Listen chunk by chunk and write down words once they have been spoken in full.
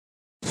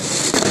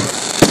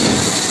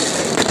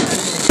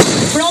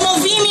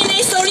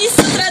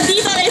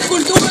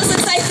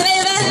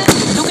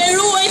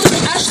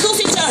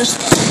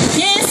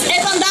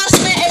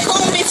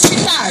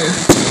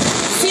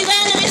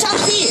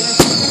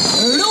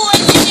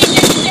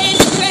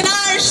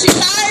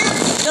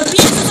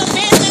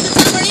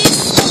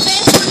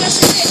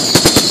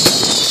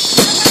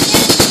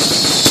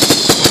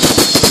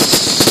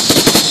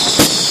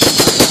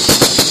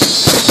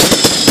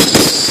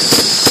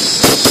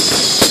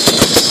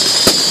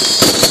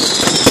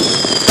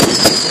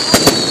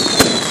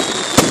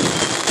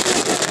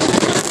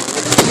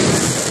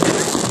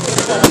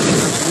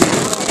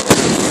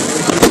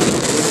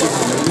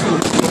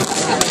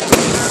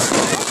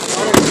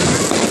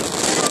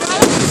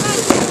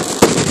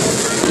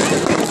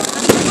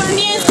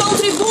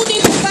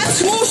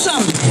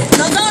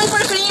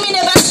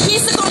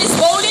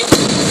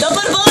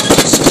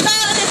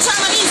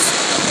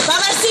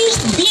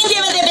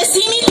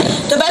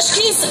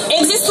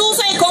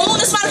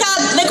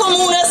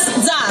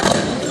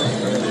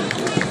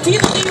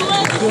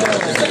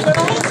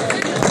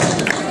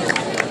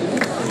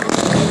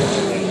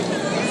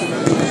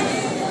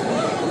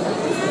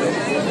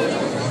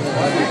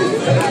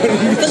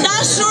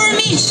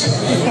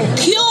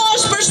Kjo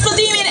është për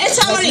shpëtimin e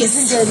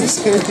çamërisë.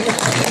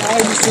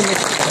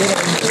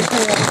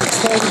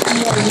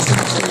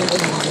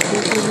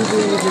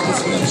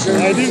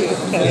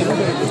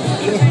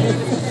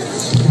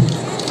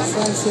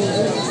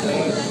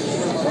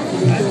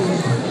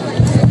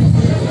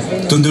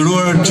 Të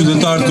nderuar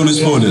qytetarët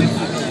Konispolit,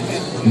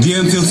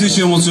 ndjem thellësisht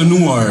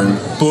emocionuar,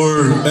 por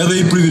edhe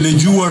i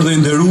privilegjuar dhe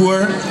i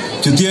nderuar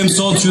që t'jem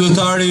sot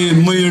qytetari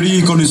më i ri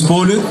i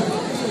Konispolit,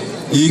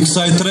 i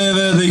kësaj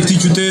treve dhe i këtij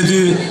qyteti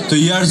të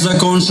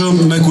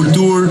jashtëzakonshëm me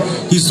kulturë,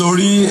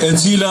 histori e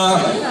cila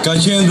ka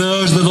qenë dhe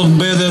është dhe do të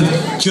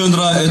mbetet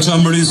qendra e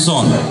çamërisë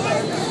sonë.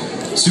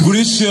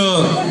 Sigurisht që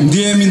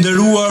ndjem i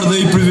nderuar dhe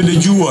i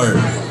privilegjuar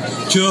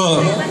që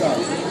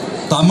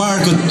ta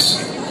marr këtë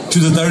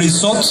qytetari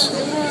sot,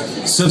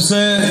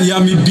 sepse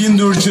jam i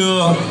bindur që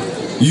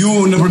ju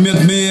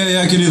nëpërmjet meje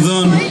ja keni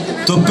dhënë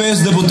të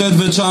 5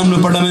 deputetëve çam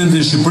në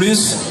Parlamentin e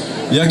Shqipërisë,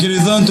 ja keni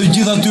dhënë të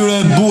gjithë atyre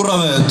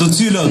burrave të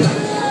cilët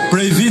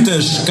prej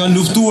vitesh kanë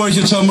luftuar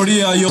që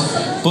çamëria jo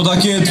po ta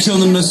ketë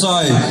qendrën e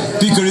saj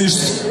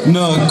pikërisht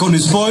në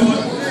Konispol.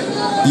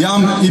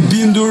 Jam i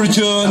bindur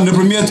që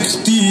nëpërmjet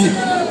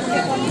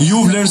këtij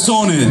ju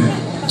vlerësoni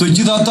të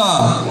gjithë ata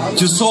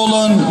që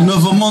sollën në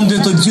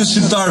vëmendje të gjithë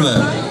shqiptarëve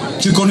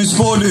që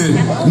Konispoli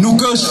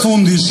nuk është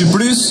fundi i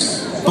Shqipërisë,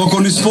 po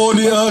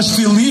Konispoli është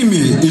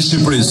fillimi i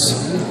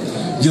Shqipërisë.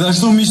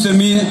 Gjithashtu miqtë e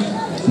mi,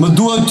 më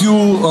duhet ju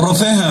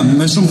rrëfehem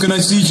me shumë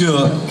kënaqësi që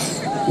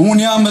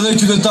unë jam edhe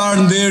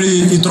qytetar Nderi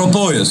i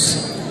Tropojës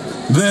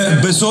dhe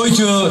besoj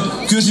që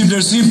ky është një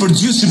vlerësim për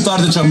gjithë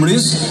shqiptarët e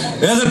çamërisë,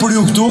 edhe për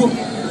ju këtu,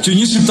 që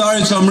një shqiptar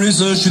i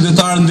çamërisë është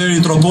qytetar Nderi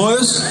i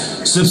Tropojës,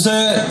 sepse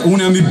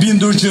unë jam i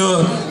bindur që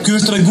ky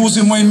është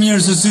treguesi më i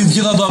mirë se si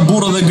gjithë ata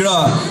burra dhe gra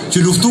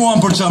që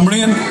luftuan për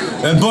çamërinë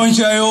e bën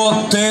që ajo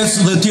të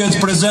ecë dhe të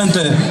jetë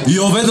prezente,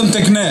 jo vetëm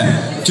tek ne,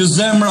 që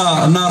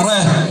zemra na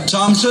rreh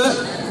çamshe,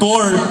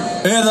 por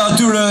edhe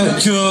atyre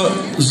që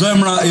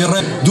zemra i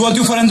rreh. Dua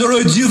t'ju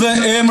falenderoj gjithë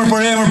emër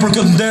për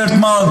këtë nder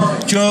të madh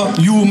që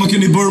ju më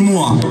keni bërë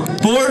mua.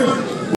 Por